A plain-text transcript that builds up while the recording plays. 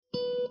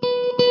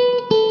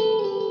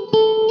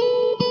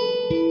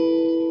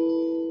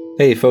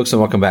Hey folks, and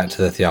welcome back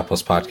to the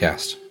Theopolis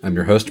Podcast. I'm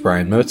your host,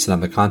 Brian Motes, and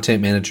I'm the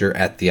content manager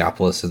at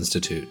Theopolis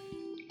Institute.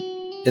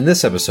 In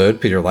this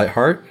episode, Peter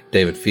Leithart,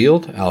 David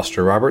Field,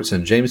 Alistair Roberts,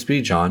 and James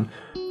B. John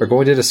are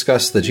going to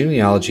discuss the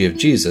genealogy of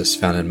Jesus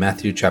found in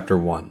Matthew chapter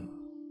 1.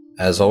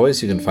 As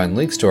always, you can find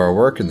links to our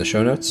work in the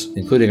show notes,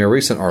 including a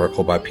recent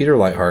article by Peter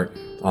Leithart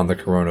on the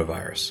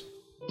coronavirus.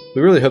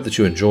 We really hope that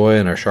you enjoy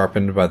and are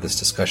sharpened by this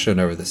discussion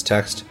over this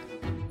text,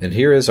 and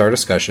here is our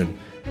discussion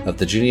of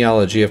the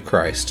genealogy of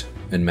Christ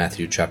in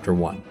Matthew chapter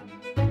 1.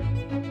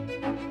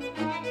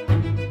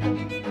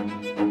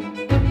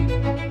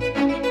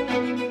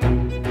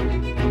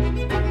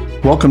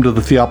 Welcome to the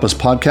Theopolis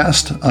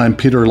Podcast. I'm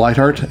Peter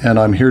Leithart, and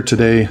I'm here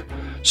today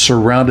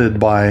surrounded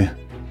by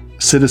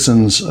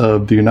citizens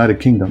of the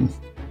United Kingdom.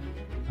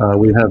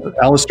 We have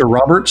Alistair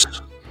Roberts,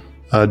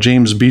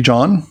 James B.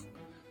 John,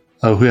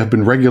 who have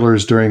been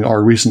regulars during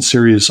our recent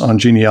series on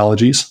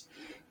genealogies,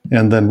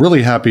 and then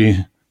really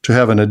happy to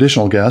have an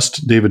additional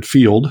guest, David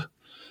Field.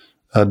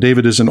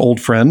 David is an old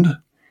friend,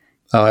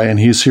 and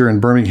he's here in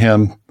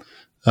Birmingham.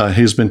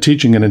 He's been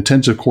teaching an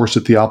intensive course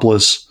at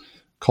Theopolis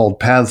called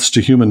Paths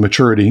to Human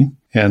Maturity,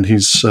 and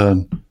he's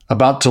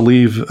about to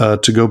leave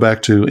to go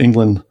back to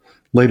England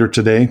later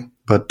today,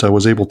 but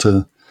was able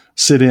to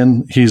sit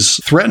in.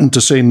 He's threatened to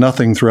say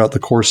nothing throughout the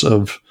course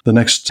of the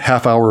next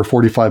half hour,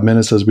 45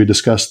 minutes as we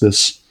discuss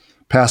this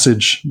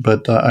passage,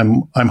 but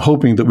I'm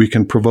hoping that we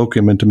can provoke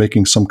him into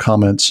making some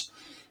comments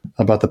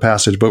about the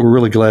passage, but we're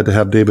really glad to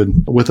have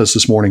David with us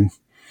this morning.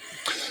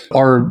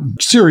 Our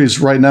series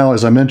right now,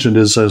 as I mentioned,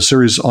 is a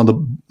series on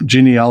the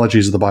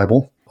genealogies of the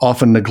Bible,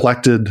 often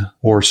neglected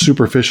or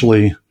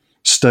superficially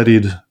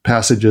studied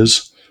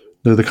passages.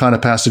 They're the kind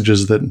of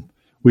passages that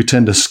we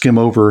tend to skim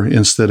over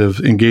instead of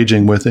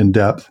engaging with in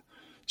depth.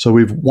 So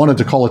we've wanted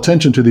to call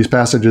attention to these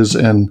passages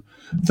and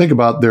think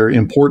about their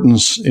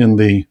importance in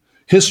the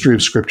history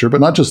of Scripture,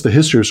 but not just the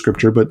history of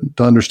Scripture, but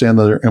to understand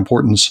their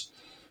importance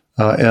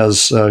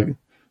as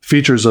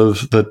features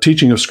of the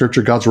teaching of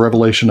Scripture, God's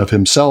revelation of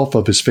himself,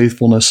 of his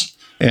faithfulness,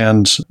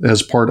 and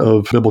as part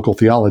of biblical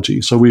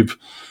theology. So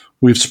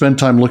we've spent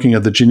time looking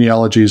at the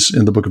genealogies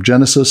in the book of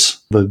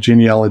Genesis, the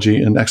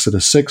genealogy in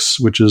Exodus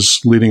 6, which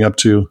is leading up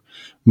to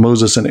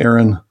Moses and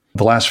Aaron.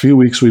 The last few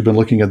weeks, we've been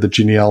looking at the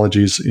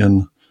genealogies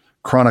in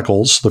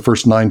Chronicles. The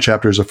first 9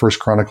 chapters of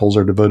First Chronicles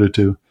are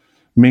devoted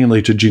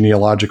mainly to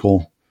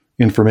genealogical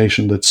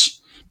information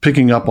that's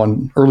picking up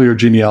on earlier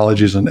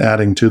genealogies and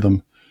adding to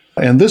them.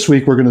 And this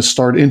week, we're going to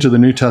start into the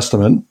New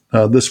Testament.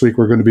 This week,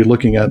 we're going to be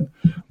looking at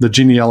the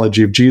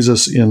genealogy of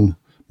Jesus in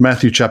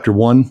Matthew chapter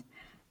 1.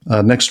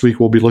 Next week,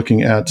 we'll be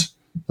looking at,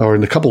 or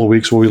in a couple of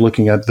weeks, we'll be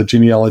looking at the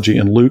genealogy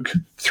in Luke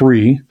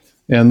 3.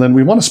 And then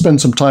we want to spend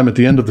some time at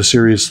the end of the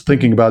series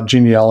thinking about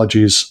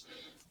genealogies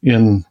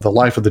in the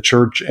life of the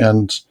church,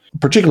 and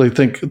particularly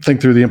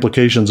think through the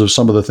implications of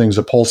some of the things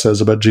that Paul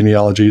says about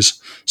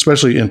genealogies,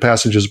 especially in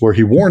passages where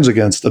he warns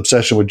against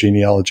obsession with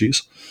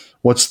genealogies.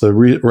 What's the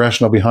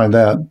rationale behind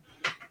that?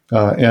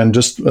 And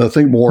just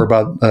think more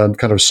about,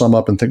 kind of sum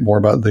up and think more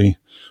about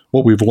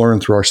what we've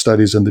learned through our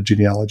studies in the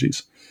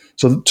genealogies.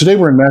 So today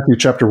we're in Matthew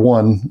chapter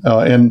 1,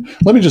 and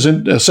let me just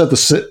set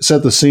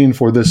the scene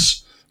for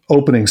this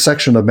opening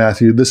section of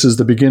Matthew. This is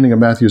the beginning of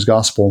Matthew's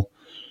gospel.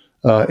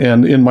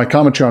 And in my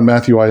commentary on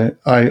Matthew,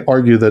 I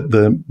argue that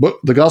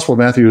the Gospel of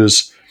Matthew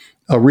is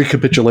a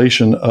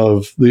recapitulation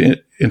of the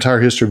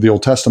entire history of the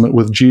Old Testament,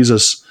 with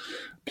Jesus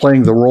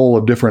playing the role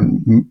of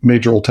different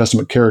major Old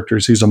Testament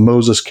characters. He's a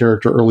Moses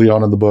character early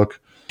on in the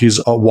book. He's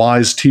a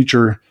wise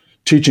teacher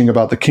teaching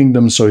about the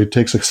kingdom, so he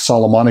takes a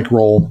Solomonic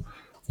role.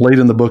 Late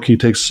in the book, he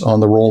takes on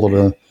the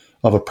role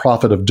of a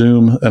prophet of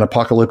doom, an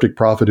apocalyptic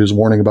prophet who's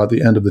warning about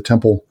the end of the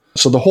temple.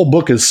 So the whole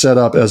book is set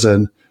up as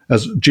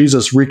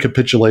Jesus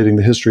recapitulating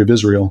the history of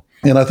Israel.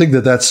 And I think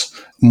that that's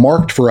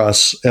marked for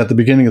us at the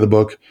beginning of the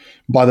book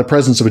by the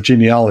presence of a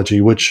genealogy,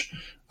 which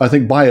I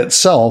think by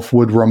itself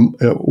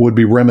would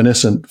be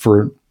reminiscent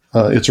for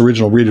its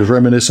original readers,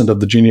 reminiscent of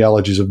the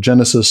genealogies of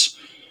Genesis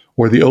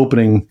or the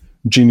opening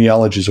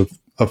genealogies of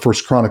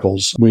First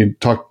Chronicles. We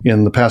talked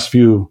in the past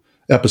few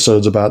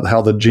episodes about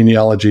how the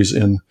genealogies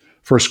in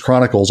First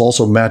Chronicles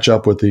also match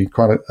up with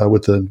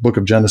the book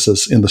of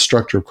Genesis in the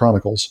structure of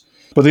Chronicles.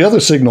 But the other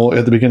signal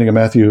at the beginning of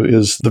Matthew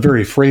is the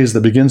very phrase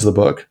that begins the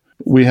book.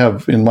 We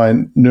have, in my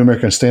New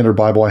American Standard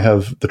Bible, I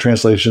have the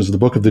translations of the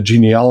book of the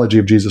genealogy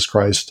of Jesus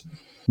Christ.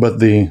 But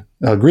the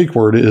Greek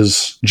word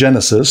is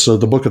Genesis, so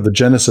the book of the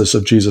Genesis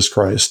of Jesus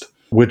Christ,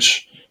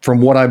 which, from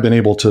what I've been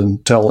able to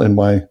tell in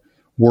my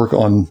work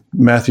on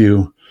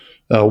Matthew,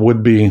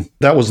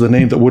 that was the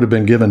name that would have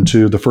been given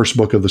to the first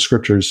book of the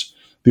Scriptures,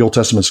 the Old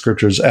Testament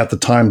Scriptures, at the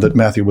time that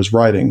Matthew was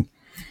writing.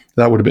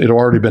 It had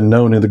already been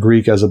known in the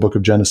Greek as a book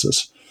of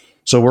Genesis.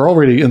 So we're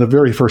already in the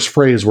very first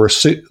phrase where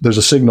there's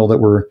a signal that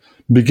we're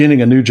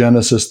beginning a new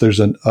Genesis. There's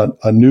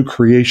a new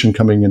creation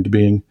coming into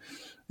being,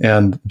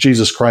 and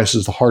Jesus Christ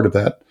is the heart of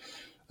that.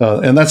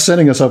 And that's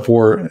setting us up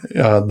for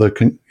a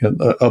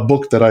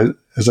book that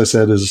as I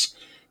said, is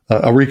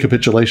a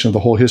recapitulation of the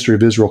whole history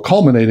of Israel,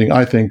 culminating,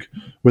 I think,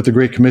 with the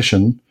Great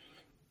Commission,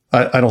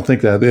 I don't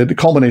think that. It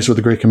culminates with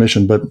the Great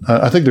Commission, but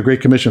I think the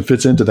Great Commission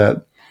fits into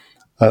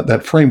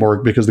that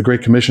framework, because the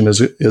Great Commission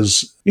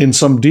is in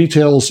some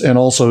details and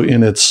also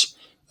in its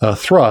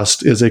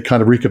thrust is a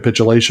kind of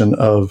recapitulation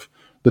of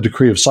the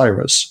decree of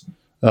Cyrus.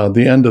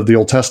 The end of the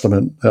Old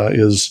Testament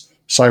is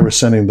Cyrus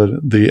sending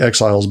the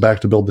exiles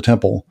back to build the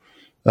temple.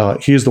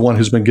 He's the one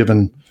who's been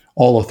given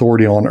all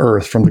authority on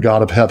earth from the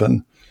God of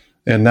heaven.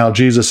 And now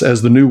Jesus,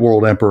 as the new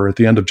world emperor at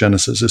the end of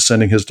Genesis, is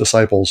sending his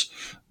disciples.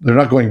 They're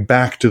not going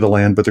back to the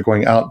land, but they're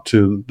going out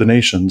to the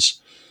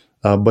nations.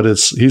 But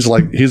he's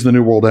the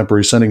new world emperor.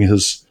 He's sending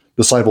his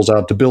disciples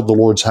out to build the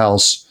Lord's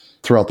house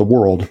throughout the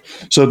world.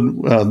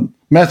 So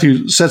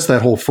Matthew sets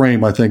that whole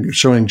frame, I think,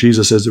 showing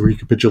Jesus as the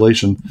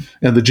recapitulation,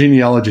 and the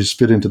genealogies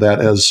fit into that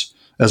as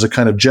a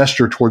kind of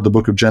gesture toward the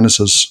book of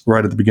Genesis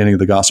right at the beginning of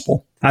the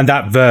gospel. And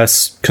that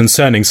verse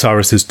concerning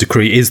Cyrus's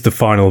decree is the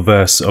final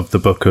verse of the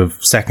book of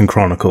 2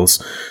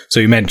 Chronicles. So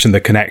you mentioned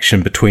the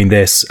connection between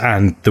this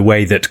and the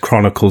way that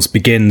Chronicles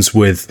begins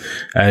with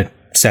a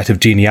set of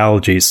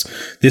genealogies.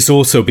 This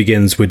also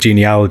begins with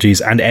genealogies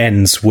and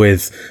ends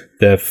with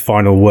the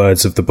final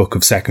words of the book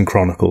of 2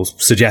 Chronicles,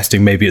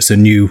 suggesting maybe it's a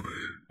new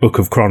book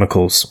of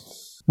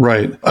Chronicles.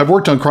 Right. I've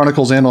worked on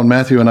Chronicles and on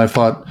Matthew, and I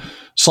thought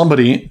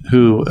somebody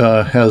who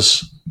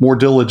has more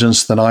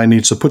diligence than I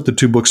needs to put the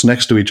two books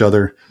next to each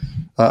other.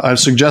 I've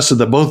suggested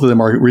that both of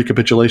them are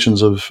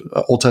recapitulations of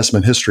Old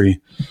Testament history,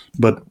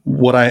 but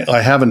what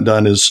I haven't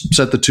done is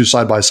set the two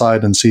side by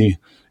side and see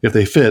if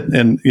they fit.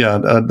 And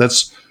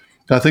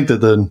I think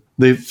that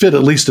they fit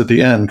at least at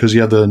the end, because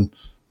you have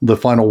the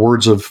final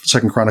words of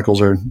 2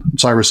 Chronicles are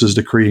Cyrus's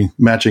decree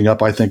matching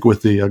up, I think,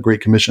 with the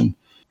Great Commission.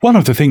 One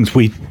of the things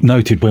we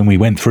noted when we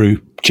went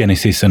through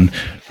Genesis and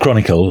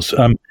Chronicles,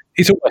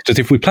 it's almost as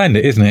if we planned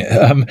it, isn't it?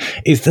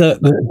 Is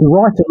that the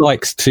writer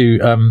likes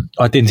to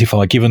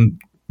identify given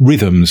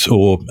rhythms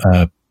or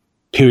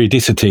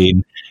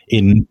periodicity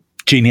in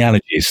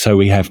genealogies. So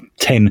we have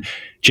 10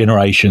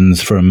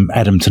 generations from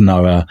Adam to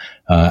Noah,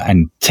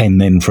 and 10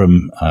 then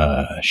from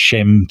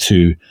Shem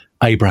to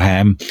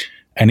Abraham.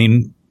 And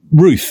in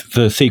Ruth,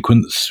 the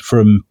sequence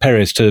from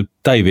Perez to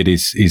David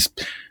is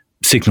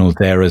signalled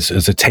there as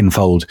a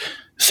tenfold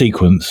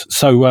sequence.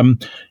 So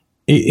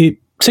it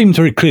seems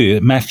very clear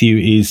that Matthew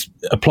is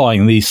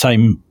applying these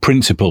same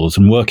principles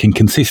and working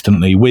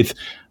consistently with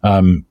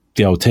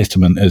the Old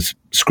Testament as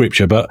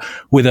scripture, but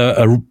with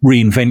a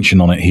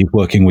reinvention on it. He's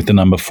working with the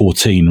number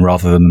 14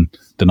 rather than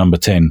the number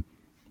 10.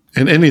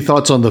 And any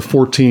thoughts on the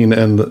 14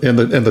 and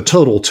the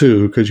total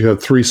too? Because you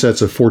have 3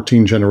 sets of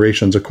 14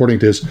 generations, according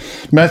to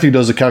Matthew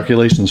does the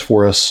calculations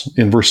for us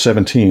in verse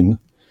 17.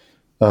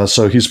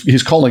 So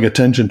he's calling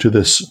attention to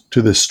this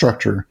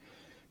structure: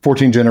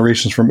 14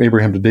 generations from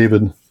Abraham to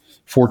David,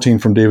 14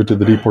 from David to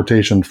the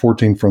deportation,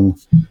 14 from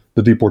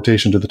the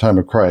deportation to the time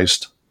of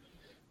Christ.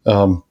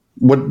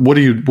 What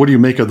do you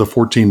make of the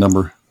 14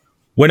 number?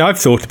 When I've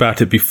thought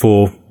about it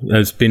before,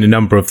 there's been a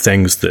number of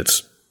things that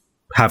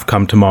have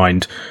come to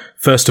mind.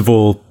 First of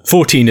all,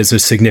 14 is a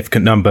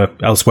significant number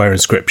elsewhere in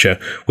Scripture.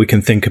 We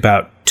can think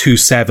about 2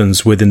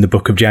 sevens within the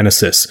book of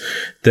Genesis.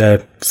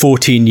 The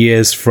 14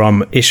 years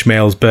from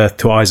Ishmael's birth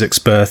to Isaac's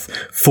birth,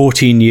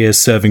 14 years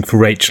serving for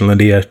Rachel and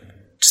Leah,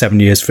 7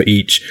 years for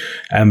each,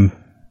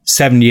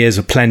 7 years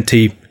of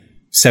plenty,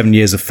 7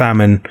 years of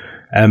famine.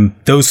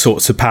 Those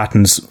sorts of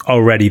patterns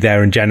already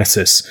there in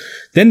Genesis.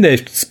 Then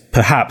there's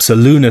perhaps a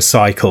lunar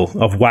cycle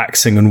of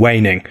waxing and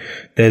waning.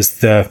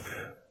 There's the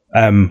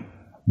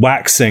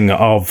waxing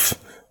of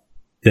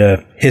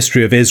the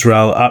history of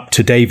Israel up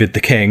to David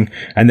the king,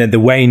 and then the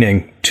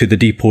waning to the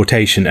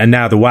deportation, and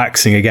now the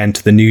waxing again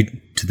to the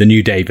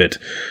new David,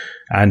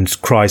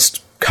 and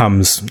Christ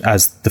comes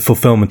as the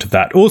fulfillment of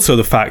that. Also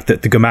the fact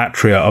that the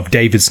gematria of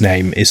David's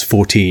name is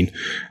 14,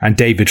 and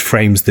David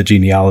frames the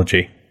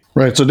genealogy.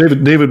 Right. So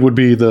David would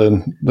be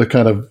the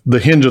kind of the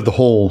hinge of the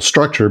whole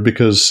structure,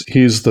 because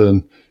he's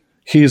the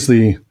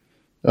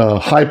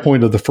high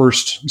point of the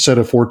first set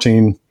of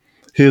 14.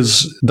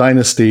 His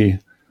dynasty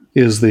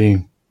is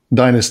the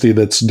dynasty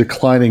that's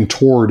declining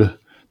toward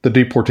the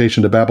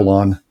deportation to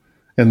Babylon.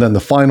 And then the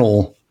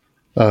final,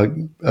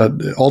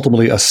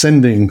 ultimately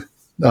ascending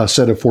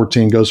set of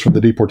 14 goes from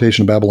the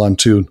deportation to Babylon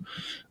to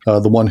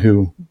the one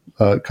who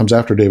comes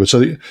after David.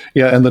 So,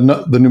 and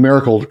the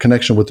numerical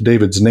connection with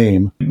David's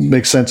name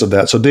makes sense of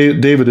that. So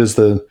David is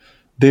the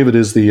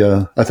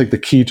I think the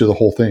key to the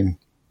whole thing.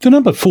 The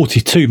number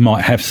 42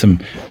 might have some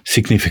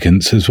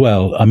significance as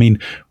well. I mean,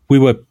 we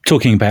were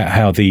talking about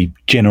how these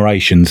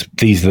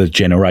are the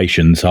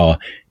generations are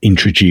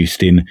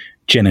introduced in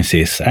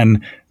Genesis,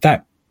 and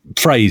that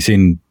phrase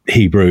in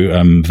Hebrew,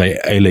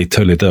 ve'ele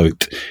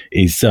toledot,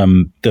 is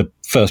the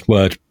first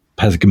word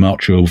has a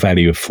gematria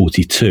value of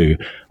 42,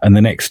 and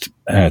the next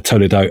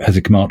toledot has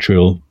a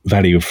gematria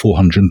value of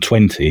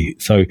 420.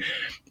 So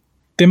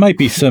there may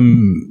be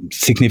some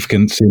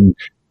significance in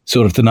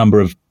sort of the number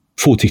of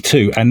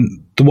 42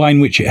 and the way in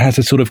which it has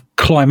a sort of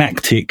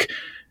climactic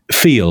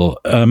feel.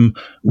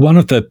 One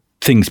of the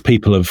things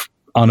people have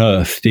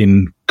unearthed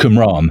in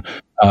Qumran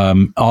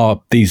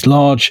are these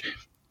large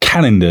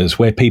calendars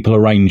where people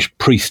arrange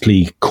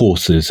priestly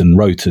courses and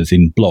rotas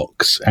in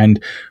blocks. And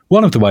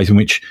one of the ways in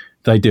which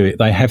they do it,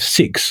 they have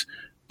 6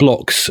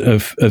 blocks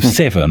of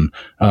 7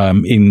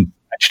 in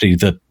actually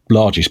the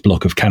largest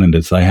block of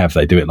calendars they have.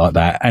 They do it like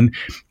that. And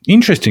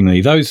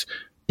interestingly, those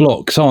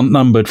blocks aren't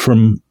numbered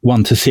from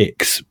 1 to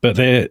 6, but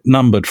they're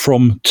numbered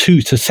from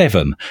 2 to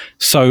 7.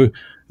 So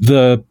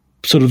the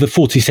sort of the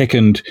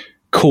 42nd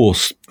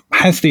course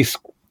has this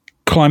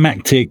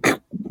climactic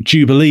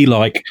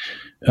Jubilee-like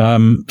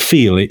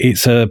feel.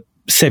 It's a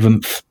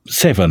 7th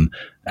 7,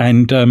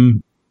 and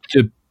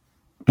the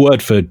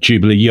word for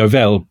Jubilee,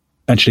 Yovel,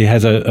 actually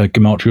has a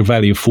gematria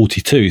value of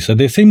 42. So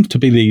there seems to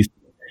be these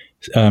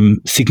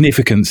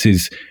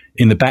significances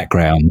in the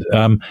background.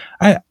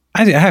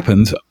 As it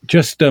happens,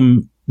 just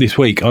this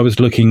week I was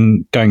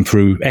going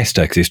through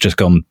Esther, because it's just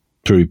gone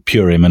through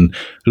Purim, and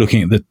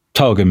looking at the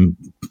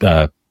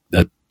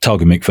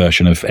Targumic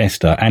version of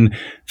Esther, and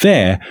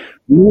there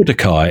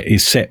Mordecai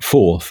is set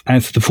forth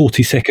as the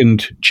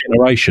 42nd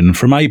generation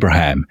from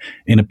Abraham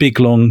in a big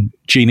long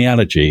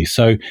genealogy.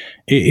 So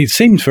it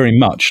seems very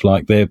much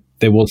like there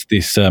was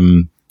this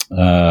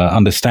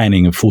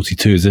understanding of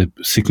 42 as a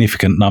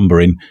significant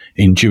number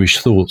in Jewish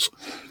thoughts.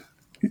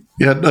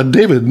 Yeah,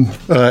 David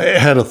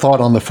had a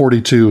thought on the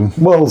 42.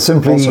 Well,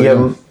 simply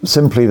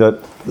that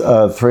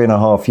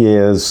 3.5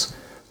 years,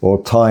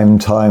 or time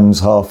times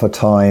half a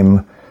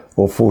time,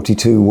 or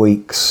 42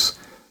 weeks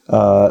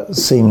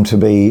seem to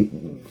be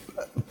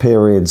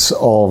periods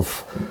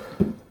of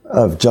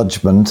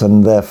judgment,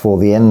 and therefore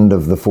the end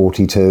of the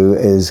 42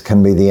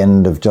 can be the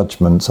end of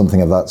judgment,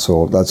 something of that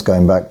sort. That's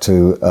going back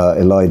to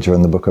Elijah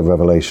in the book of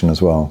Revelation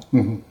as well.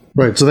 Mm-hmm.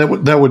 Right, so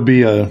that would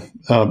be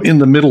in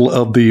the middle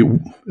of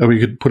we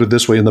could put it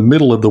this way, in the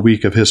middle of the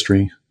week of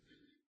history,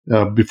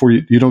 before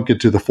you don't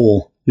get to the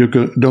full,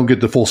 don't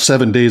get the full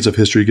 7 days of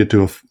history. You get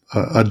to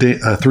a day,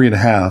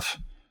 3.5,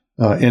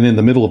 and in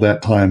the middle of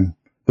that time,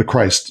 the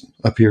Christ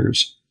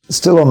appears.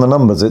 Still on the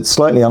numbers, it's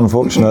slightly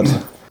unfortunate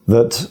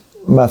that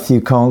Matthew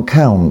can't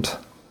count.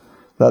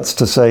 That's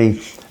to say,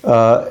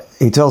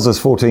 he tells us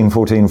 14,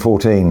 14,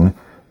 14,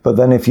 but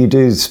then if you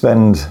do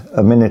spend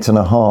a minute and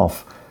a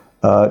half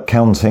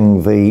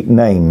counting the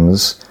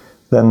names,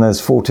 then there's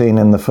 14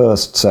 in the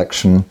first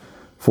section,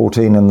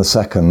 14 in the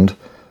second,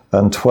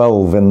 and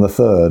 12 in the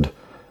third,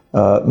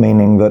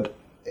 meaning that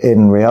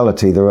in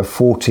reality there are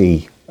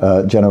 40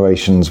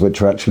 generations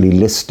which are actually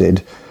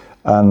listed,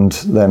 and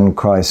then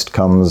Christ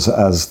comes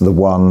as the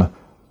one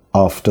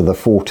after the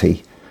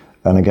 40.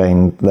 And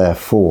again,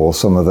 therefore,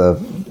 some of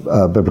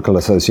the biblical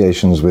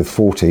associations with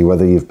 40,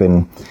 whether you've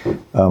been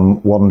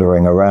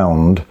wandering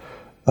around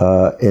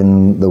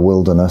in the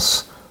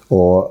wilderness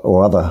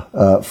or other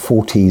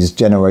 40s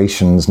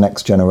generations,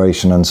 next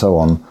generation and so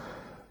on,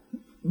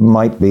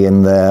 might be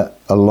in there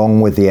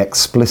along with the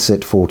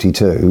explicit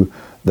 42.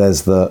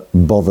 There's the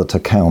bother to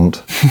count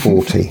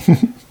 40.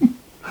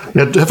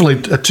 Yeah,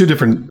 definitely two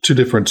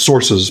different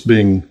sources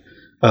being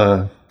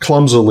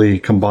clumsily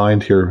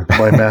combined here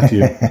by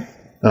Matthew.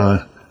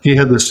 He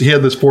had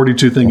this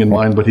 42 thing in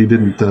mind, but he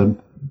didn't.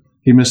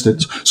 He missed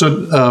it.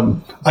 So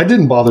I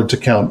didn't bother to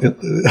count it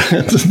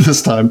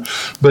this time.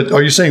 But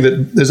are you saying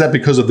is that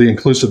because of the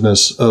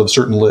inclusiveness of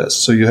certain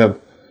lists? So you have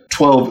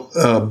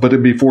 12, but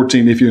it'd be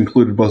 14 if you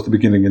included both the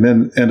beginning and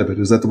end of it.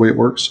 Is that the way it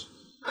works?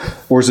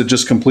 Or is it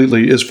just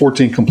is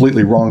 14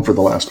 completely wrong for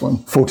the last one?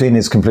 14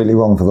 is completely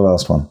wrong for the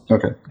last one.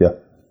 Okay. Yeah.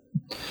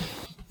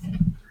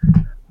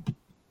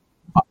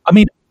 I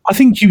mean, I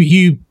think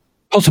you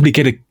possibly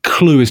get a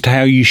clue as to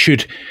how you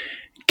should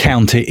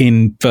count it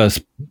in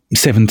verse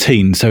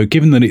 17. So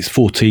given that it's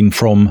 14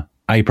 from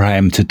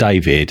Abraham to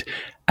David,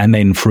 and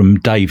then from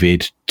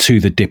David to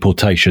the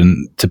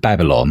deportation to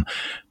Babylon,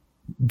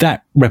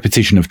 that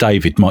repetition of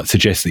David might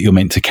suggest that you're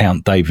meant to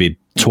count David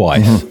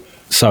twice. Mm-hmm.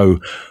 So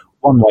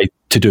one way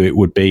to do it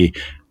would be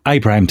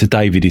Abraham to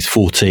David is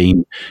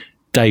 14,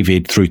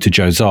 David through to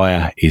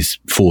Josiah is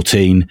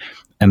 14,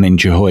 and then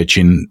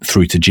Jehoiachin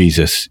through to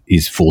Jesus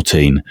is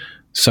 14.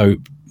 So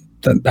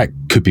that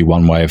could be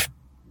one way of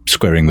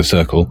squaring the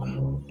circle.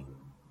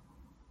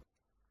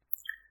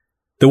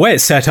 The way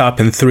it's set up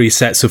in 3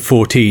 sets of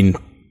 14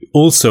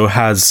 also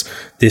has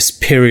this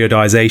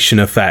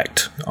periodization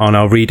effect on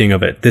our reading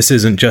of it. This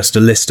isn't just a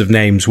list of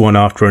names one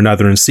after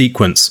another in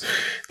sequence.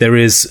 There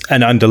is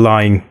an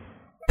underlying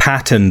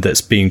pattern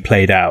that's being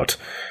played out,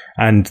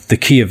 and the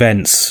key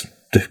events,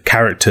 the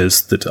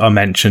characters that are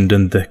mentioned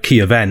and the key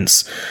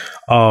events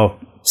are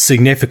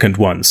significant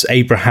ones.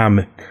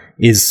 Abraham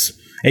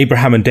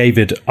and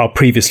David are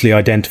previously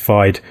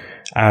identified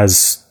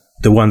as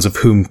the ones of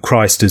whom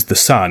Christ is the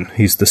son.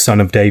 He's the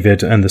son of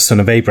David and the son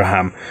of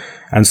Abraham.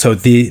 And so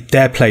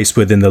their place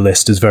within the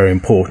list is very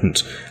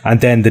important.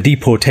 And then the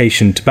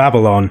deportation to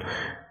Babylon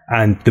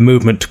and the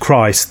movement to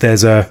Christ,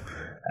 there's a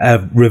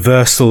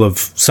reversal of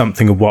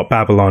something of what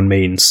Babylon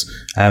means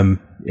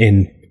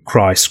in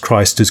Christ.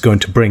 Christ is going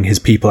to bring his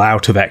people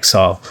out of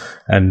exile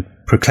and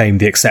proclaim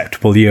the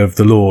acceptable year of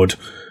the Lord.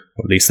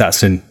 Or at least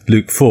that's in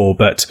Luke 4,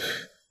 but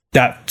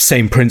that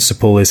same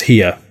principle is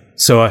here.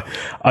 So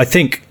I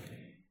think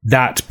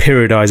that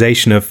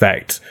periodization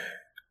effect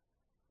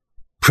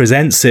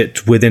presents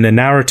it within a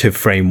narrative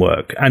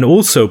framework and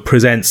also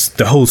presents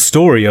the whole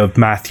story of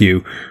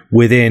Matthew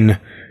within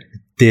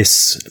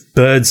this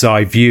bird's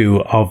eye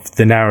view of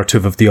the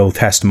narrative of the Old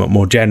Testament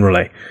more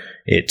generally.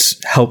 It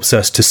helps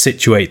us to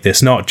situate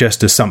this not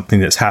just as something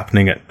that's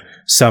happening at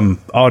some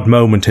odd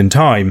moment in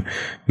time,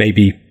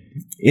 maybe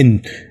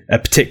in a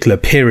particular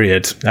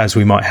period, as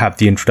we might have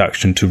the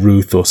introduction to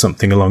Ruth or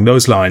something along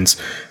those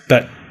lines,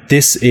 but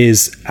this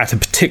is at a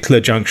particular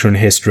juncture in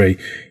history.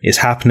 It's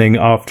happening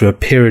after a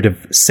period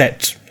of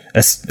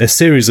a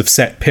series of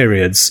set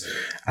periods,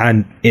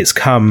 and it's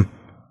come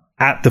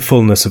at the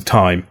fullness of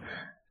time.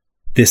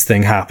 This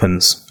thing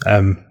happens,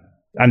 and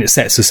it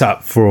sets us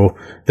up for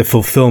the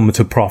fulfillment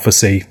of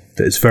prophecy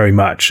that is very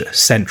much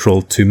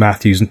central to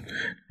Matthew's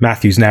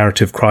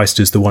narrative.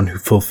 Christ is the one who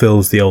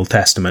fulfills the Old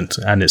Testament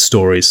and its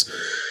stories,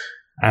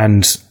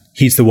 and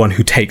he's the one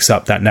who takes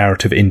up that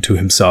narrative into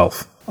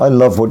himself. I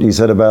love what you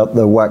said about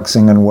the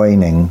waxing and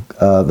waning,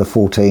 the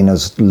 14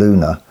 as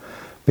lunar,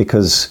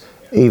 because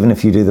even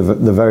if you do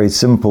the very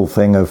simple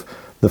thing of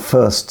the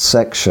first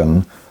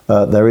section,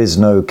 there is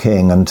no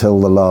king until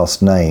the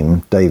last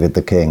name, David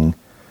the king.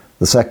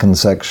 The second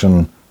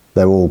section,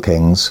 they're all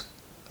kings.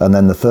 And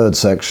then the third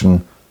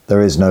section,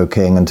 there is no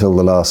king until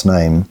the last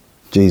name,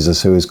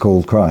 Jesus, who is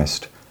called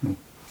Christ.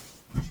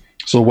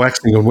 So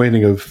waxing and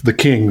waning of the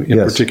king in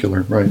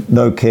particular, right?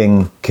 No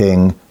king,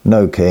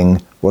 no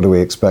king. What do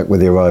we expect with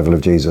the arrival of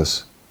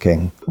Jesus,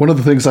 king? One of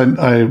the things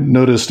I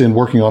noticed in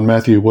working on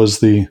Matthew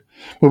was we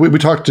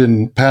talked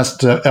in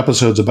past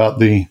episodes about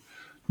the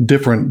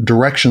different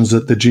directions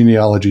that the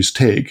genealogies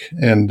take.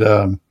 And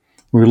when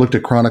we looked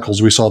at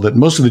Chronicles, we saw that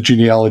most of the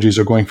genealogies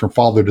are going from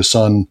father to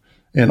son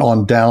and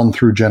on down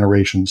through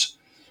generations.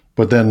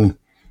 But then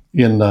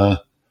in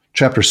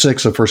chapter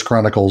 6 of First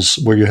Chronicles,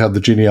 where you have the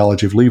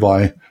genealogy of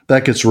Levi,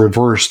 that gets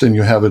reversed, and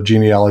you have a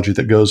genealogy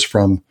that goes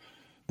from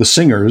the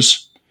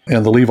singers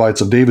and the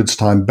Levites of David's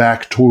time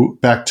back to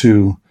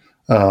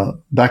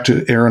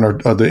Aaron, or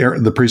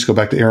the priests go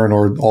back to Aaron,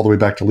 or all the way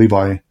back to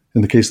Levi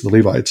in the case of the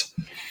Levites.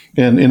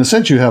 And in a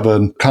sense, you have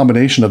a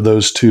combination of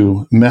those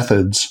two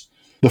methods.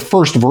 The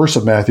first verse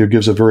of Matthew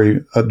gives a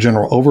very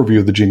general overview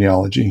of the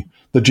genealogy.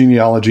 The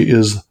genealogy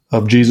is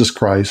of Jesus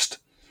Christ,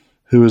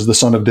 who is the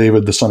son of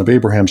David, the son of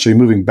Abraham. So you're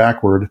moving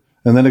backward,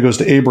 and then it goes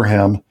to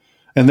Abraham,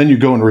 and then you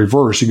go in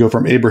reverse. You go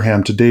from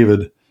Abraham to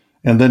David,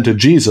 and then to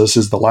Jesus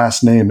is the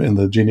last name in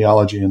the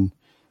genealogy. In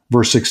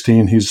verse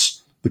 16,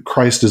 the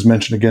Christ is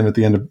mentioned again at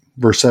the end of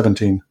verse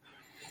 17.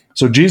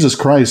 So Jesus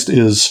Christ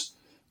is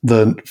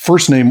the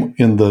first name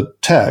in the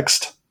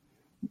text.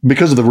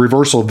 Because of the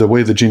reversal of the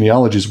way the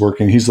genealogy is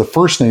working, he's the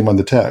first name on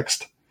the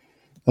text.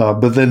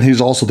 But then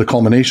he's also the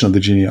culmination of the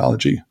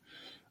genealogy,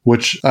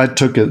 which I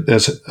took it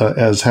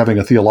as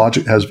having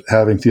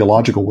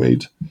theological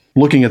weight.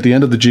 Looking at the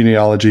end of the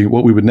genealogy,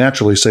 what we would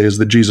naturally say is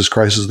that Jesus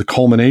Christ is the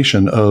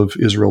culmination of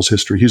Israel's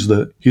history. He's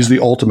the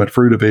ultimate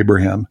fruit of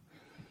Abraham.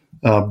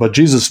 But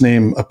Jesus'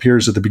 name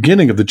appears at the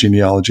beginning of the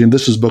genealogy, and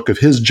this is book of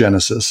his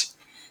Genesis,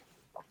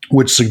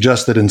 which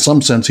suggests that in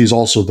some sense he's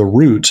also the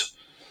root.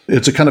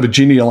 It's a kind of a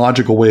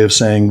genealogical way of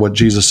saying what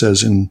Jesus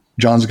says in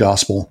John's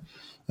Gospel,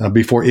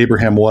 before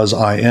Abraham was,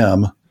 I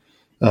am.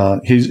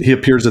 He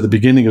appears at the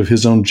beginning of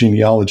his own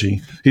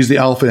genealogy. He's the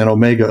Alpha and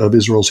Omega of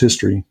Israel's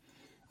history,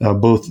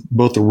 both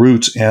the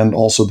root and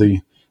also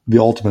the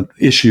ultimate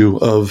issue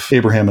of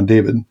Abraham and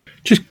David.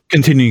 Just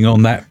continuing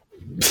on that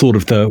thought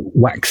of the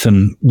wax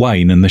and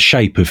wane and the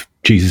shape of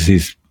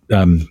Jesus's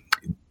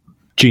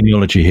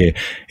genealogy here,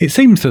 it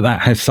seems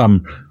that has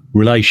some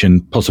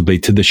relation possibly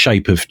to the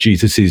shape of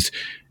Jesus's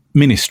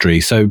ministry.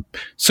 So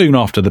soon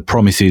after the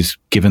promises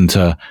given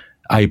to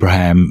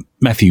Abraham,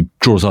 Matthew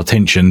draws our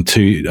attention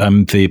to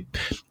the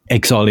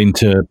exile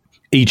into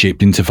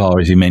Egypt, insofar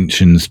as he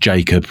mentions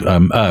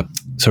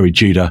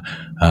Judah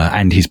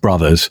and his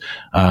brothers.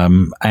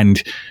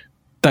 And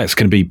that's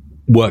going to be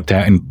worked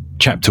out in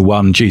chapter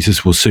 1.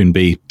 Jesus will soon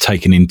be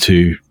taken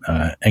into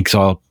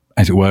exile,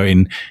 as it were,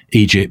 in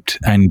Egypt,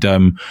 and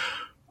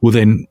will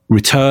then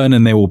return,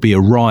 and there will be a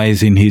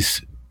rise in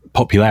his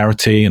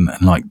popularity. And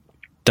like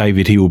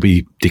David, he will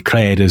be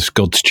declared as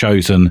God's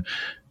chosen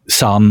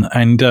son.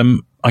 And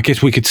I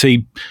guess we could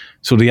see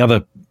sort of the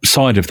other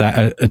side of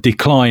that, a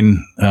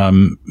decline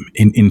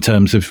in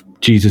terms of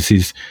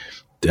Jesus's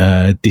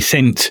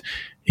descent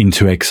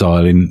into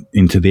exile,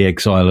 into the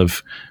exile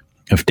of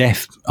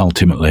death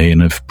ultimately,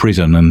 and of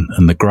prison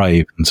and the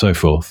grave and so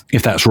forth.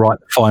 If that's right,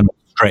 the final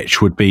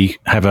stretch would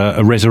have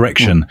a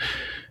resurrection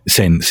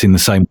sense, in the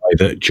same way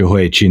that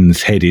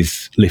Jehoiachin's head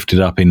is lifted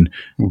up in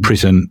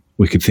prison.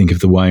 We could think of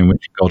the way in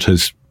which God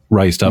has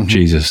raised up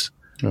Jesus.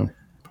 Yeah.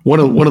 One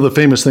of the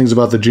famous things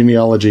about the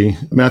genealogy,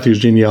 Matthew's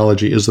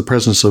genealogy, is the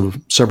presence of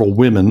several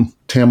women,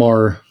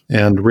 Tamar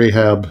and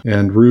Rahab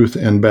and Ruth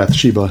and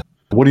Bathsheba.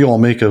 What do you all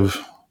make of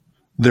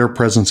their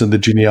presence in the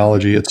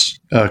genealogy? It's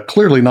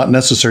clearly not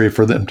necessary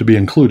for them to be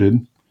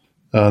included.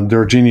 There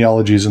are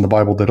genealogies in the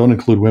Bible that don't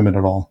include women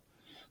at all.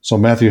 So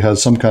Matthew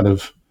has some kind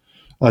of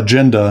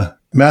agenda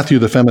Matthew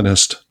the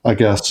feminist, I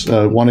guess,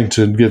 wanting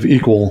to give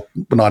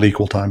not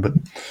equal time, but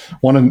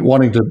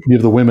wanting to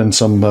give the women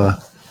some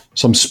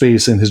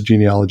space in his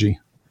genealogy.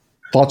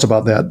 Thoughts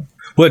about that?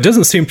 Well, it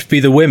doesn't seem to be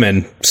the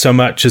women so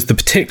much as the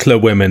particular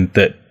women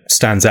that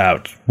stands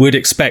out. We'd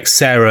expect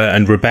Sarah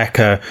and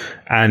Rebecca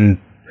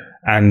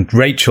and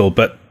Rachel,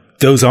 but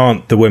those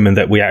aren't the women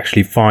that we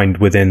actually find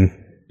within,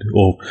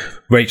 or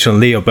Rachel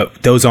and Leah,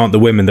 but those aren't the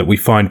women that we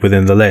find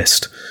within the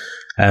list,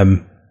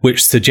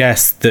 which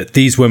suggests that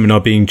these women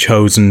are being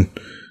chosen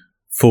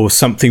for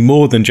something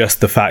more than just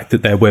the fact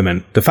that they're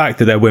women. The fact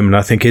that they're women,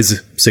 I think,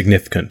 is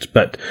significant,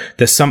 but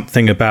there's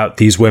something about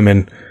these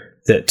women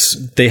that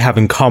they have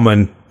in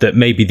common that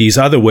maybe these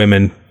other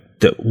women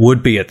that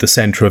would be at the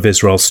center of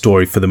Israel's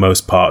story for the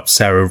most part,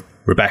 Sarah,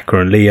 Rebecca,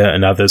 and Leah,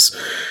 and others.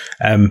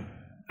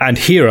 And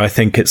here, I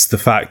think it's the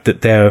fact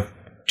that they're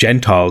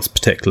Gentiles,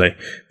 particularly.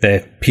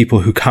 They're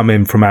people who come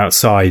in from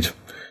outside.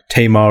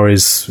 Tamar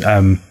is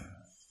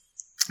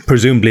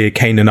presumably a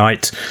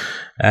Canaanite.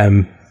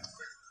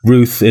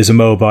 Ruth is a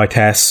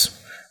Moabitess.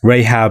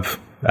 Rahab,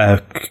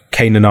 a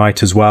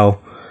Canaanite as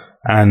well,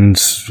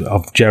 and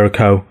of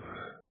Jericho.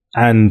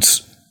 And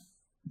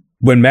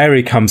when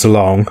Mary comes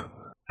along,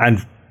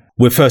 and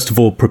we're first of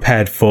all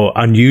prepared for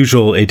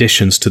unusual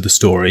additions to the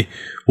story,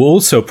 we're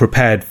also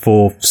prepared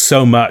for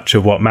so much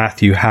of what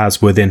Matthew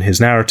has within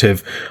his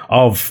narrative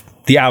of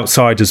the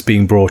outsiders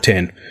being brought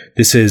in.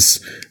 This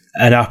is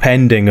an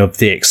upending of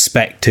the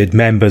expected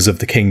members of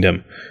the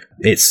kingdom.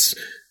 It's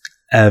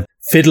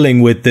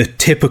fiddling with the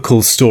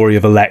typical story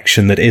of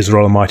election that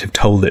Israel might have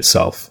told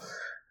itself.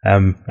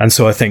 And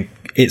so I think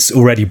it's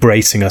already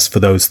bracing us for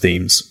those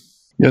themes.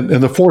 Yeah,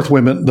 and the fourth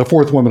woman,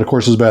 of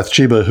course, is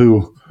Bathsheba,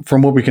 who,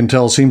 from what we can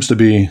tell, seems to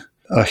be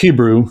a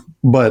Hebrew,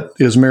 but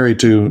is married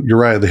to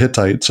Uriah the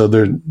Hittite. So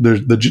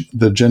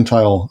the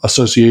Gentile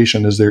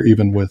association is there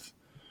even with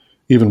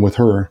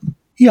her.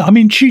 Yeah, I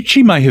mean,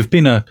 she may have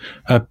been a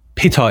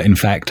Hittite, in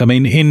fact. I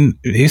mean,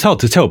 it's hard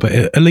to tell, but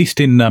at least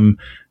in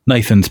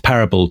Nathan's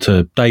parable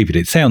to David,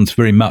 it sounds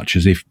very much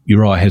as if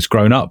Uriah has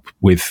grown up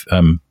with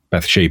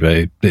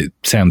Bathsheba. It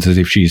sounds as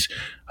if she's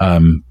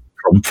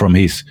from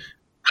his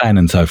clan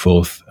and so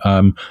forth.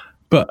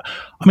 But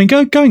I mean,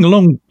 going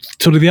along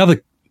sort of the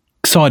other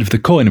side of the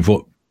coin of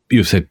what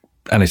you've said,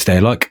 Alistair,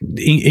 like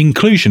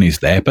inclusion is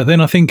there, but then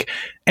I think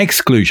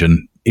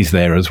exclusion is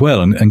there as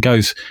well and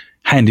goes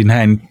hand in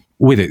hand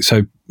with it.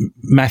 So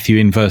Matthew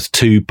in verse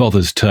 2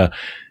 bothers to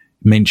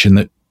mention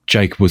that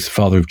Jacob was the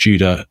father of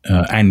Judah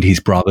and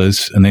his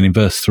brothers. And then in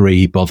verse 3,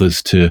 he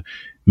bothers to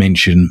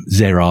mention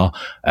Zerah,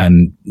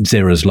 and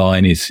Zerah's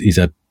line is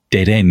a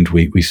dead end.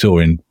 We saw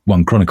in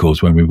 1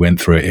 Chronicles when we went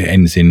through it. It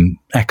ends in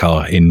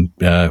Achor, in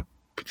the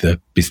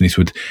business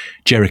with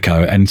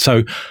Jericho. And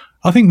so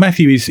I think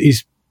Matthew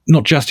is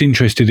not just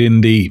interested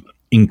in the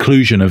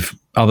inclusion of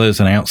others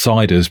and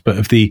outsiders, but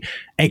of the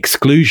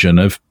exclusion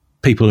of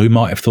people who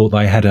might have thought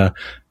they had a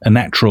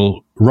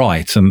natural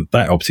right. And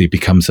that obviously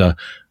becomes a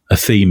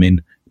theme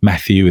in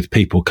Matthew, with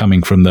people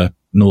coming from the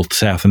north,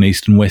 south and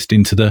east and west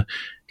into the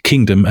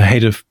kingdom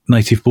ahead of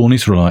native-born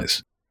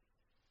Israelites.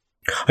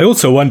 I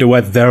also wonder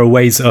whether there are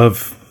ways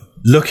of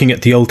looking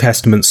at the Old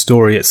Testament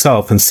story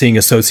itself and seeing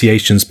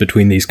associations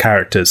between these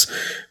characters.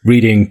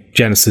 Reading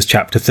Genesis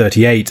chapter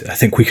 38, I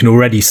think we can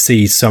already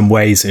see some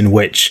ways in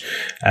which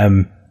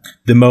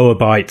the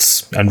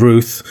Moabites and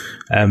Ruth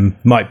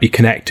might be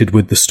connected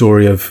with the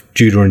story of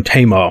Judah and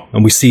Tamar.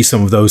 And we see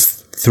some of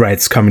those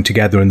threads coming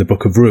together in the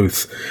book of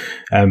Ruth.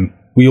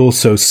 We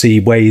also see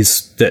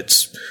ways that,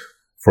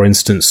 for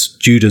instance,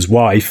 Judah's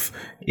wife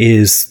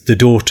is the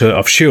daughter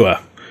of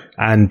Shua,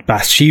 and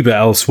Bathsheba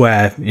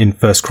elsewhere in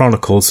 1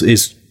 Chronicles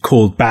is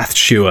called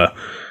Bathshua.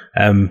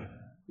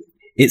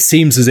 It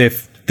seems as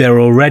if there are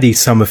already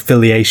some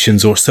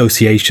affiliations or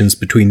associations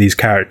between these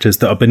characters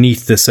that are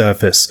beneath the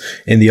surface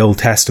in the Old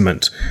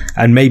Testament,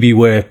 and maybe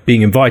we're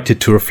being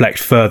invited to reflect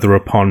further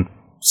upon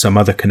some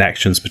other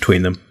connections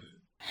between them.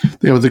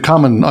 The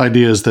common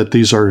idea is that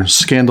these are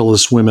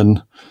scandalous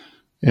women,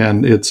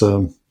 and it's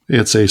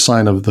a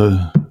sign of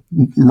the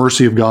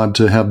mercy of God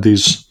to have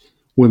these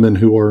women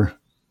who are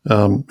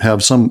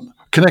have some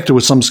connected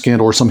with some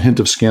scandal or some hint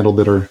of scandal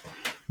that are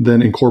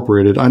then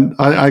incorporated.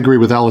 I agree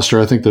with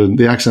Alistair. I think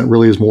the accent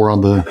really is more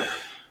on the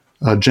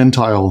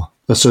Gentile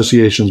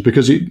associations,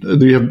 because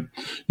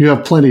you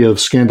have plenty of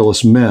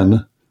scandalous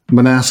men.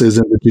 Manasseh is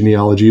in the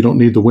genealogy. You don't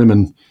need the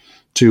women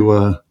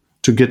to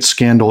get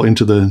scandal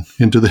into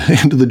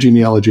the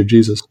genealogy of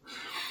Jesus.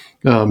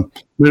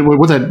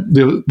 With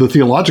that, the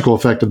theological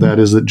effect of that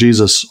is that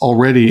Jesus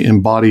already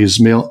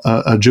embodies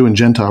a Jew and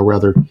Gentile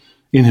rather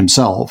in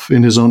himself,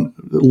 in his own,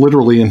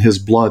 literally in his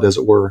blood, as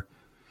it were,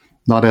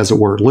 not as it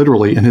were,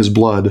 literally in his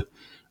blood.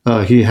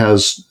 He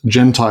has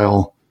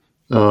Gentile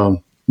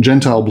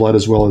blood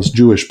as well as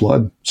Jewish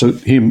blood. So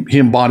he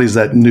embodies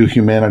that new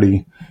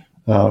humanity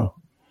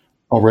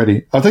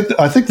already. I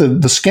think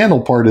the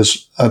scandal part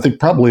is, I think,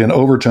 probably an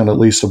overtone at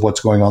least of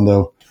what's going on,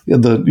 though.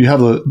 You have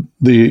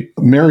the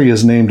Mary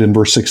is named in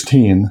verse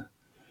 16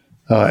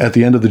 at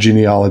the end of the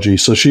genealogy,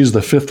 so she's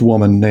the fifth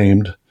woman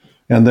named,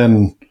 and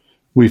then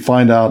we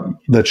find out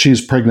that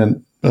she's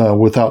pregnant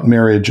without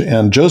marriage,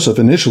 and Joseph,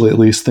 initially at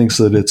least, thinks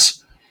that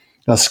it's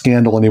a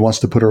scandal and he wants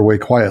to put her away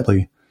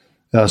quietly.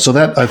 So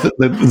that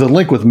the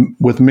link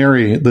with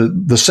Mary,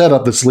 the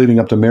setup that's leading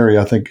up to Mary,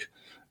 I think,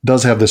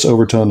 does have this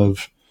overtone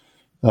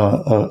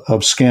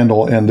of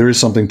scandal, and there is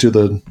something to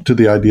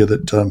the idea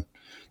that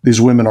these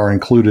women are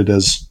included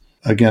as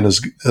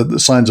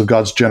signs of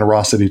God's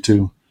generosity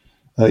to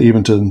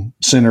even to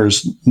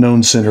sinners,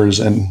 known sinners,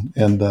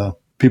 and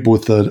people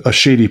with a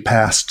shady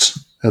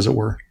pasts, as it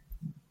were.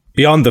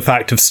 Beyond the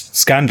fact of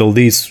scandal,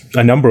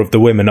 a number of the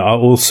women are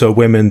also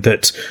women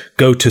that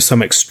go to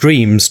some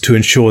extremes to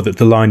ensure that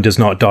the line does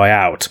not die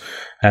out.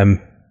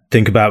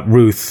 Think about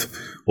Ruth,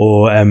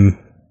 or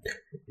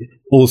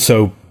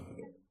also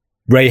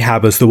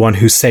Rahab as the one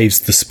who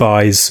saves the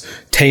spies,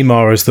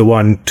 Tamar as the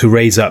one to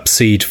raise up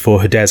seed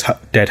for her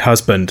dead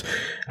husband,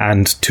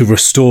 and to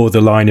restore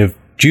the line of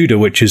Judah,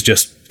 which is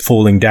just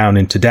falling down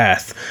into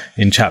death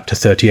in chapter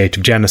 38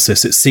 of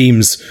Genesis. It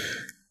seems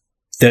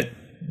that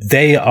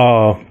they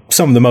are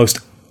some of the most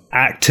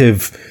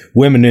active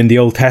women in the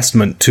Old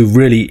Testament to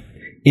really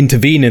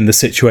intervene in the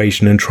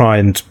situation and try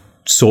and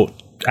sort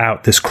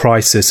out this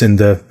crisis in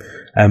the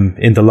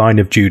line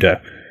of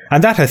Judah.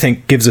 And that, I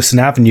think, gives us an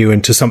avenue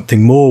into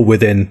something more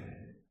within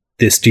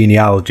this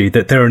genealogy,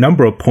 that there are a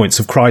number of points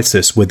of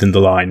crisis within the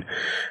line.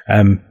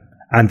 And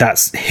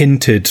that's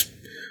hinted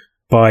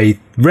by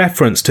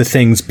reference to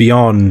things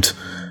beyond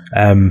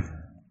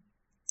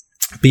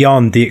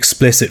the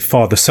explicit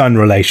father-son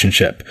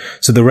relationship.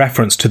 So the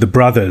reference to the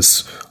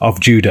brothers of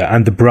Judah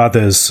and the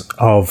brothers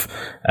of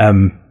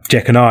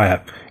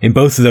Jeconiah. In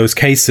both of those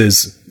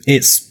cases,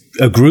 it's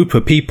a group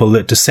of people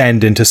that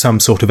descend into some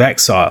sort of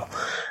exile.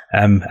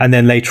 And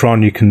then later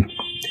on, you can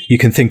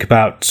think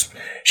about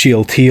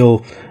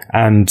Shealtiel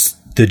and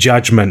the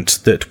judgment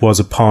that was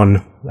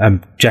upon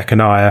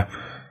Jeconiah.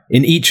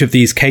 In each of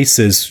these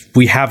cases,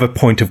 we have a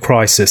point of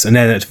crisis, and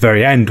then at the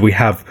very end, we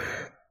have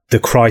the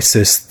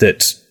crisis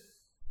that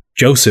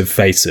Joseph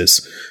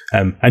faces.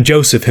 And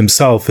Joseph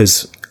himself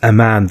is a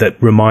man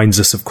that reminds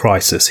us of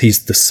crisis.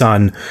 He's the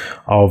son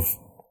of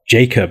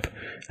Jacob.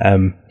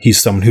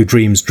 He's someone who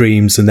dreams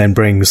dreams and then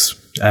brings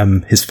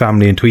his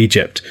family into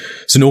Egypt.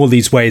 So in all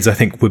these ways, I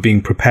think we're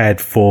being prepared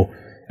for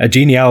a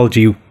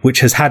genealogy which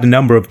has had a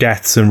number of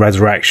deaths and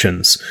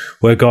resurrections,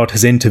 where God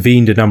has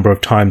intervened a number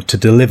of times to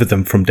deliver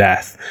them from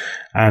death,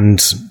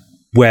 and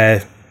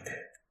where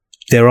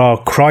there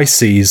are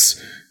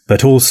crises,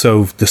 but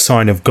also the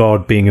sign of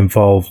God being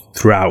involved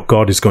throughout.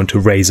 God is going to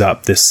raise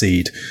up this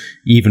seed,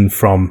 even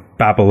from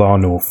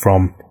Babylon or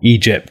from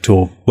Egypt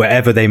or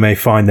wherever they may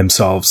find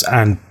themselves.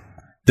 And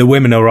the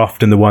women are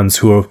often the ones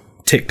who are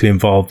particularly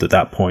involved at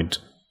that point.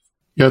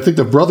 Yeah, I think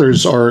the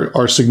brothers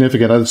are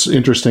significant. That's an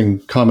interesting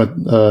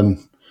comment that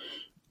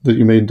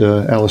you made,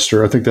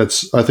 Alistair. I think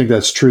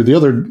that's true. The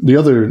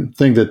other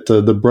thing that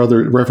the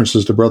brother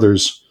references to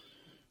brothers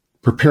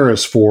prepare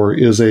us for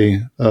is a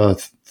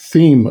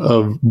theme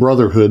of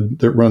brotherhood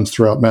that runs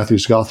throughout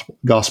Matthew's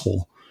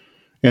gospel,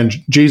 and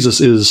Jesus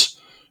is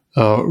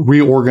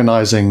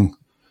reorganizing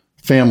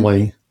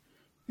family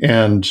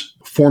and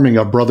forming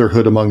a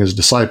brotherhood among his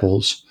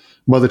disciples.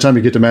 By the time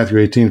you get to Matthew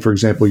 18, for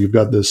example, you've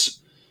got these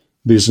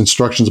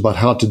instructions about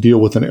how to deal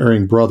with an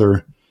erring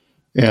brother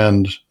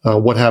and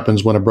what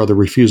happens when a brother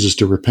refuses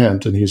to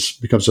repent and he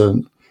becomes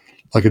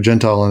like a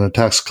Gentile and a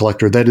tax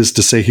collector. That is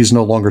to say, he's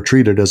no longer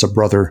treated as a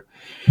brother.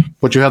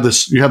 But you have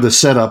this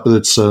setup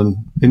that's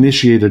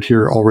initiated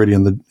here already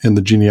in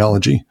the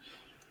genealogy.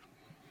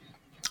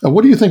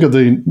 What do you think of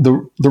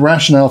the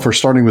rationale for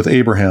starting with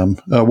Abraham?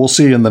 We'll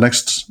see in the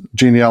next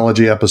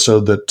genealogy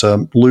episode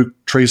that Luke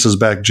traces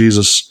back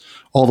Jesus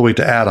all the way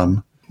to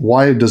Adam.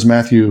 Why does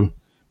Matthew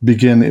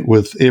begin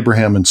with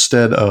Abraham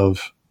instead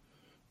of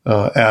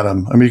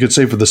Adam? I mean, you could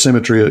say for the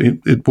symmetry,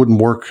 it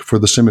wouldn't work for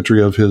the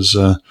symmetry of his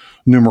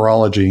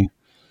numerology,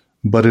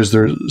 but is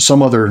there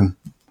some other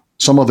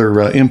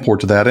import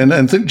to that?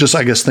 And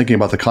thinking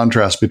about the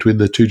contrast between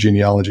the two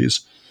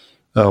genealogies,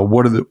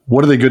 what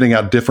are they getting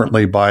at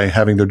differently by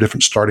having their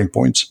different starting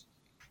points?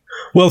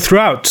 Well,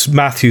 throughout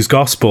Matthew's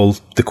gospel,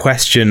 the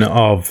question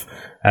of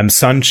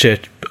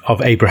sonship of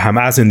Abraham,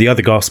 as in the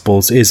other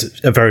Gospels, is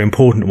a very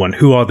important one.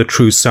 Who are the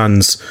true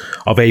sons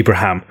of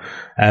Abraham?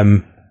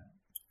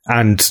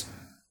 And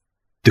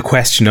the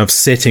question of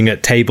sitting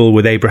at table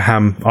with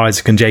Abraham,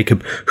 Isaac, and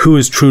Jacob, who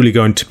is truly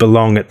going to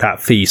belong at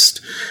that feast?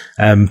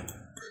 The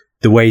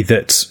way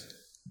that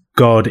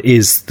God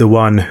is the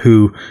one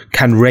who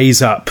can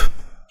raise up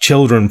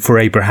children for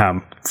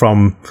Abraham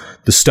from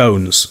the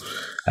stones,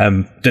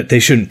 that they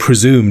shouldn't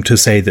presume to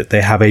say that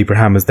they have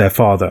Abraham as their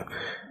father.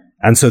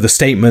 And so the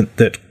statement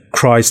that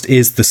Christ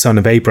is the son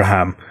of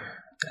Abraham,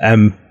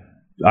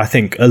 I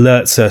think,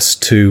 alerts us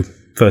to,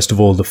 first of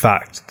all, the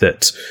fact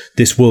that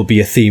this will be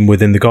a theme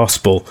within the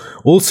gospel,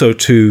 also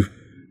to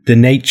the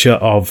nature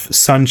of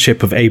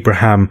sonship of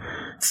Abraham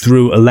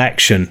through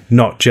election,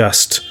 not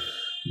just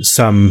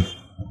some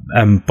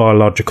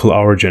biological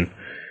origin.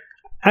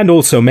 And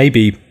also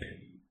maybe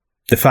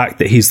the fact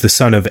that he's the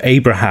son of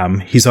Abraham,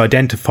 he's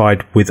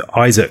identified with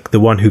Isaac, the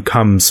one who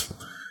comes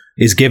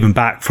is given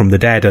back from the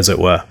dead, as it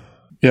were.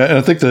 Yeah, and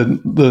I think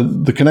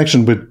the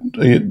connection with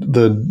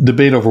the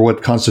debate over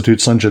what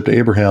constitutes sonship to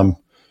Abraham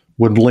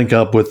would link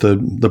up with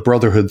the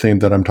brotherhood theme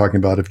that I'm talking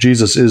about. If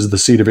Jesus is the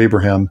seed of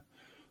Abraham,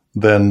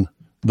 then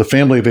the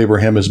family of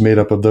Abraham is made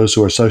up of those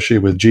who are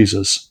associated with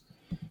Jesus.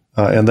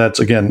 And that's,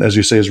 again, as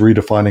you say, is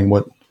redefining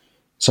what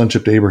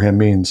sonship to Abraham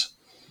means.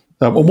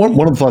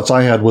 One of the thoughts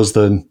I had was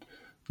the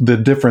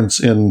difference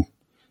in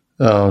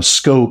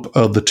scope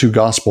of the two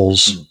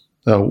Gospels.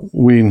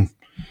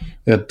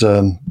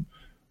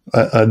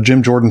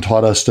 Jim Jordan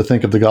taught us to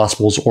think of the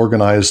Gospels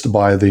organized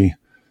by the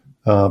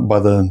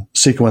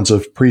sequence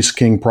of priest,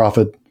 king,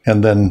 prophet,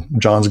 and then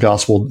John's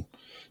Gospel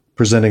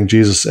presenting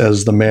Jesus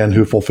as the man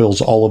who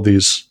fulfills all of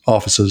these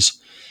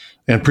offices.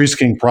 And priest,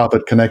 king,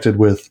 prophet connected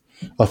with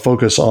a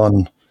focus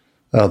on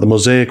the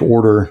Mosaic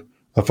order,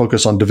 a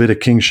focus on Davidic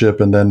kingship,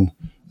 and then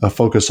a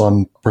focus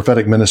on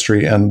prophetic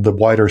ministry and the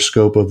wider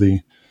scope of the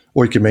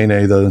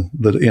oikumene,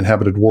 the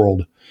inhabited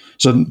world.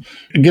 So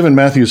given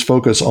Matthew's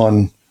focus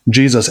on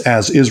Jesus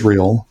as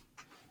Israel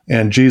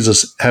and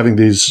Jesus having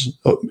these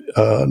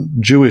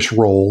Jewish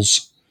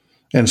roles,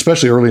 and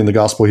especially early in the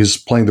gospel, he's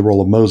playing the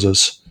role of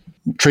Moses,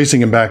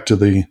 tracing him back to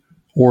the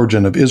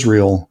origin of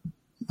Israel,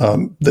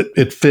 that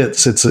it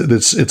fits. It's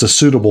a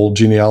suitable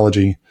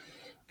genealogy.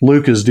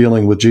 Luke is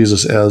dealing with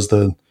Jesus as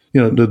the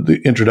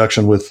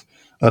introduction with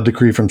a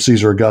decree from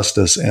Caesar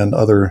Augustus and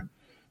other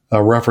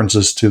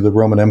references to the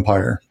Roman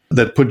Empire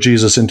that put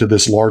Jesus into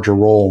this larger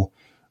role.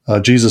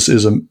 Jesus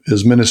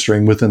is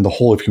ministering within the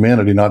whole of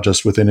humanity, not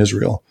just within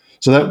Israel.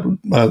 So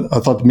that I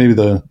thought maybe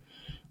the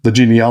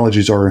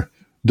genealogies are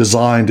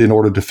designed in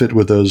order to fit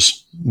with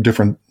the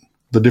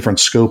different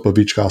scope of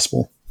each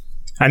gospel.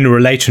 And in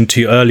relation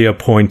to your earlier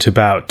point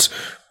about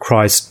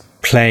Christ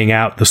playing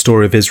out the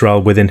story of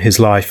Israel within his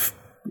life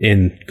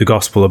in the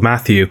Gospel of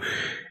Matthew,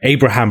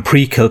 Abraham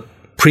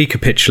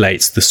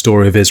recapitulates the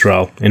story of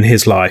Israel in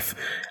his life,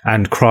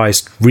 and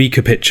Christ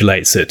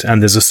recapitulates it,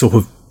 and there's a sort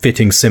of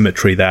fitting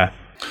symmetry there.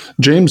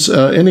 James,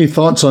 any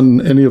thoughts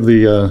on any of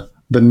the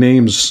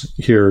names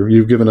here?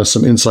 You've given us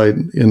some insight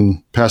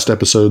in past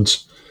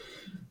episodes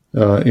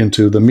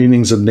into the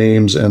meanings of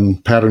names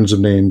and patterns of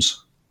names.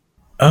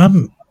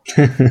 In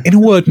a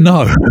word,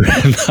 no.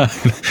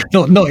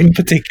 No, not in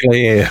particular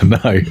here,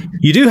 no.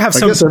 You do have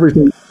some... I guess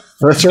everything...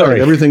 That's right.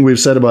 Everything we've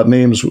said about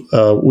names,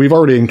 we've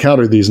already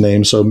encountered these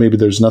names, so maybe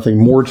there's nothing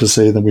more to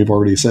say than we've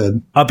already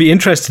said. I'll be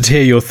interested to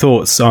hear your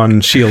thoughts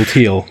on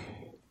Shealtiel.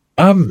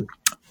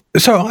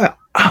 So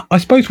I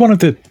suppose one of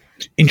the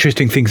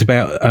interesting things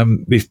about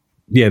this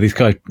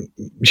guy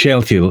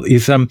Shealtiel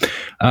is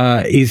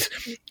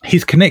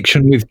his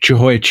connection with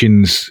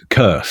Jehoiachin's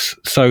curse.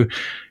 So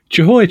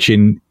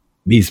Jehoiachin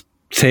is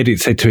said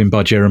to him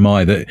by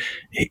Jeremiah that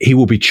he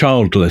will be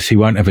childless; he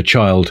won't have a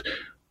child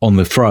on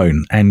the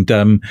throne, and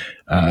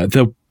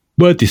the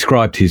word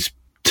describe his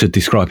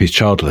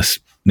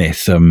childlessness,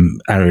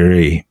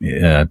 Ariri,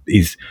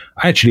 is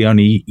actually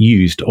only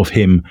used of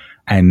him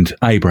and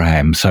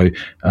Abraham. So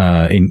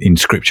in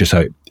Scripture,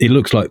 so it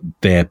looks like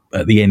they're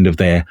at the end of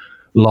their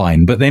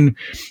line. But then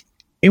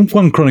in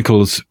 1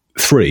 Chronicles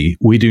 3,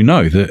 we do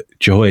know that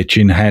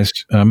Jehoiachin has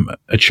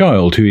a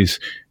child who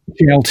is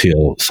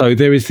Shealtiel. So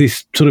there is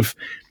this sort of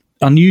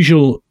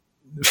unusual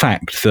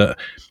fact that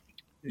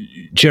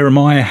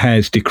Jeremiah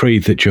has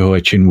decreed that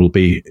Jehoiachin will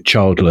be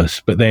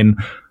childless, but then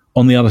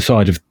on the other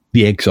side of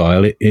the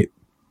exile, it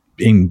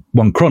in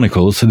 1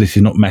 Chronicles, so this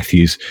is not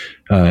Matthew's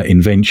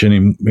invention,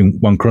 in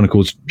 1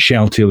 Chronicles,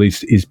 Shealtiel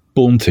is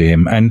born to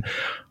him. And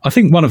I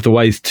think one of the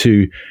ways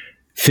to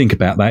think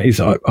about that is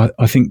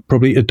I think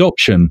probably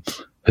adoption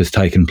has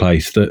taken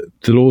place, that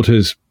the Lord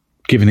has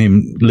given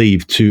him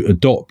leave to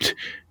adopt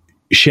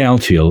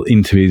Shealtiel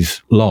into his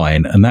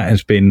line, and that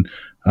has been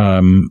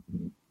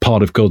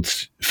part of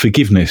God's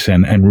forgiveness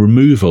and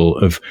removal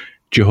of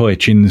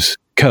Jehoiachin's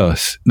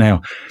curse.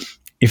 Now,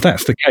 if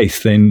that's the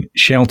case, then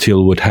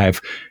Shealtiel would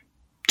have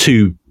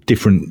two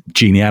different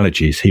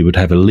genealogies. He would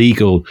have a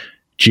legal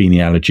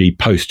genealogy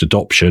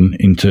post-adoption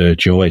into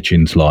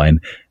Jehoiachin's line,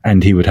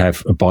 and he would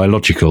have a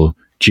biological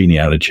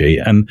genealogy.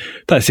 And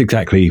that's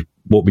exactly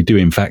what we do,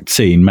 in fact,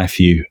 see in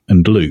Matthew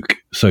and Luke.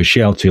 So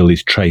Shealtiel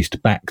is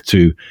traced back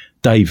to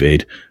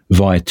David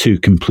via two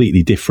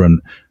completely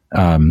different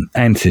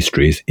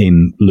ancestries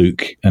in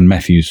Luke and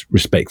Matthew's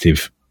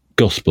respective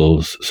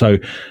Gospels. So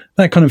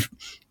that kind of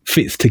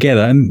fits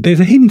together. And there's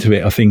a hint of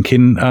it, I think,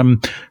 in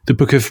the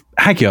book of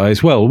Haggai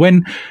as well.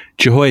 When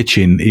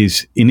Jehoiachin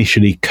is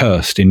initially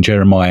cursed in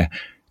Jeremiah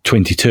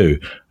 22,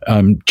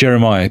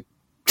 Jeremiah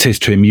says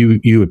to him,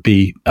 you would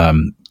be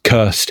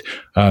cursed,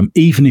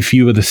 even if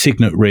you were the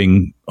signet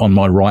ring on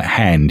my right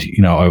hand,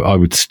 I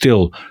would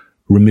still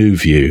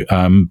remove you.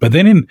 But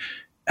then in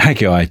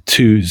Haggai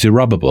to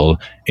Zerubbabel,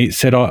 it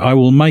said, I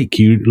will make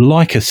you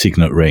like a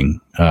signet ring.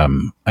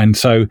 And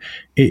so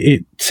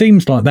it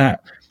seems like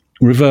that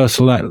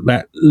reversal,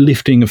 that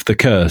lifting of the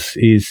curse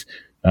is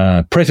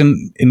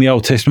present in the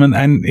Old Testament,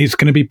 and it's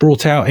going to be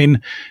brought out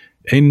in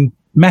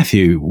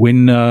Matthew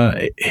when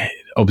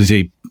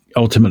obviously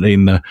ultimately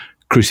in the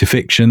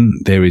crucifixion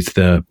there is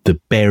the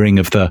bearing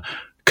of the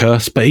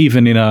curse, but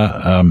even in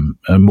a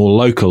more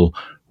local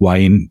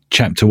way, in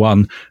chapter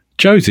 1,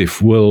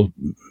 Joseph will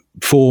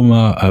form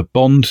a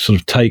bond, sort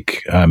of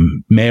take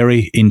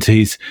Mary into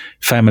his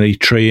family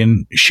tree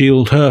and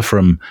shield her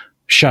from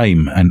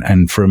shame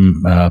and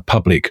from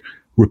public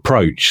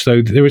reproach.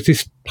 So there is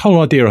this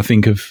whole idea, I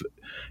think, of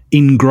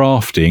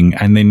ingrafting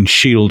and then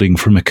shielding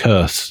from a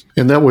curse.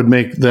 And that would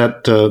make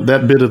that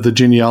bit of the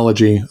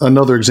genealogy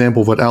another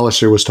example of what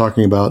Alistair was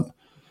talking about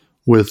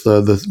with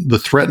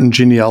the threatened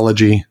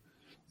genealogy,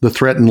 the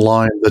threatened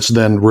line that's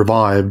then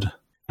revived.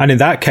 And in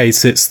that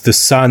case, it's the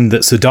son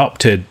that's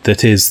adopted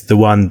that is the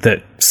one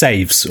that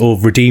saves or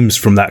redeems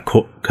from that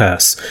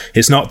curse.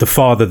 It's not the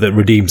father that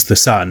redeems the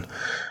son,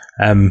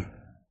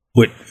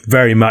 which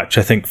very much,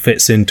 I think,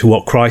 fits into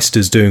what Christ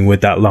is doing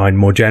with that line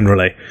more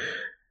generally.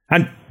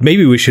 And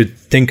maybe we should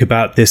think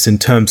about this in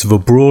terms of a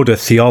broader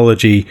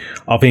theology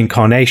of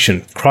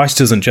incarnation. Christ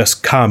doesn't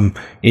just come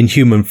in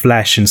human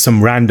flesh in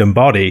some random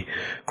body.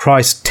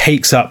 Christ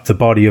takes up the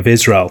body of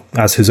Israel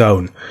as his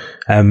own.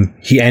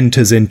 He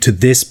enters into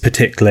this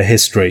particular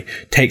history,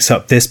 takes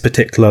up this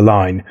particular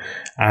line,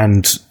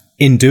 and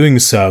in doing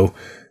so,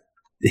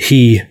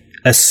 he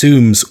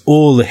assumes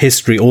all the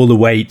history, all the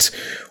weight,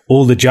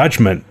 all the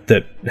judgment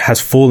that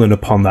has fallen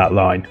upon that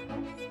line.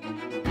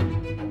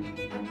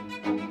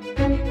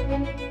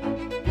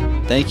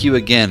 Thank you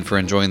again for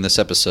enjoying this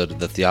episode of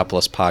the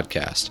Theopolis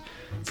Podcast.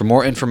 For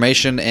more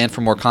information and for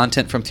more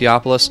content from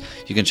Theopolis,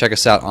 you can check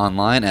us out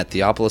online at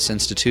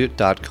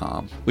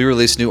theopolisinstitute.com. We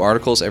release new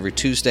articles every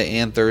Tuesday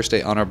and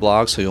Thursday on our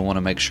blog, so you'll want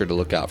to make sure to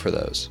look out for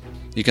those.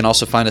 You can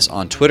also find us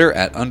on Twitter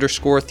at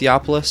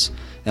 _Theopolis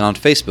and on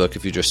Facebook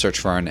if you just search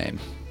for our name.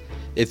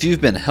 If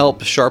you've been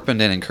helped,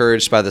 sharpened, and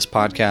encouraged by this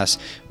podcast,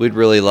 we'd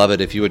really love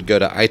it if you would go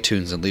to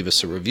iTunes and leave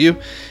us a review.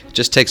 It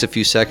just takes a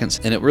few seconds,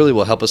 and it really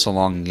will help us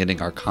along in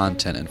getting our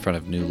content in front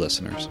of new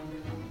listeners.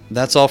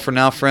 That's all for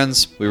now,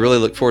 friends. We really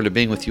look forward to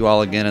being with you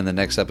all again in the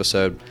next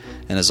episode.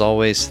 And as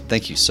always,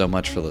 thank you so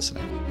much for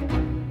listening.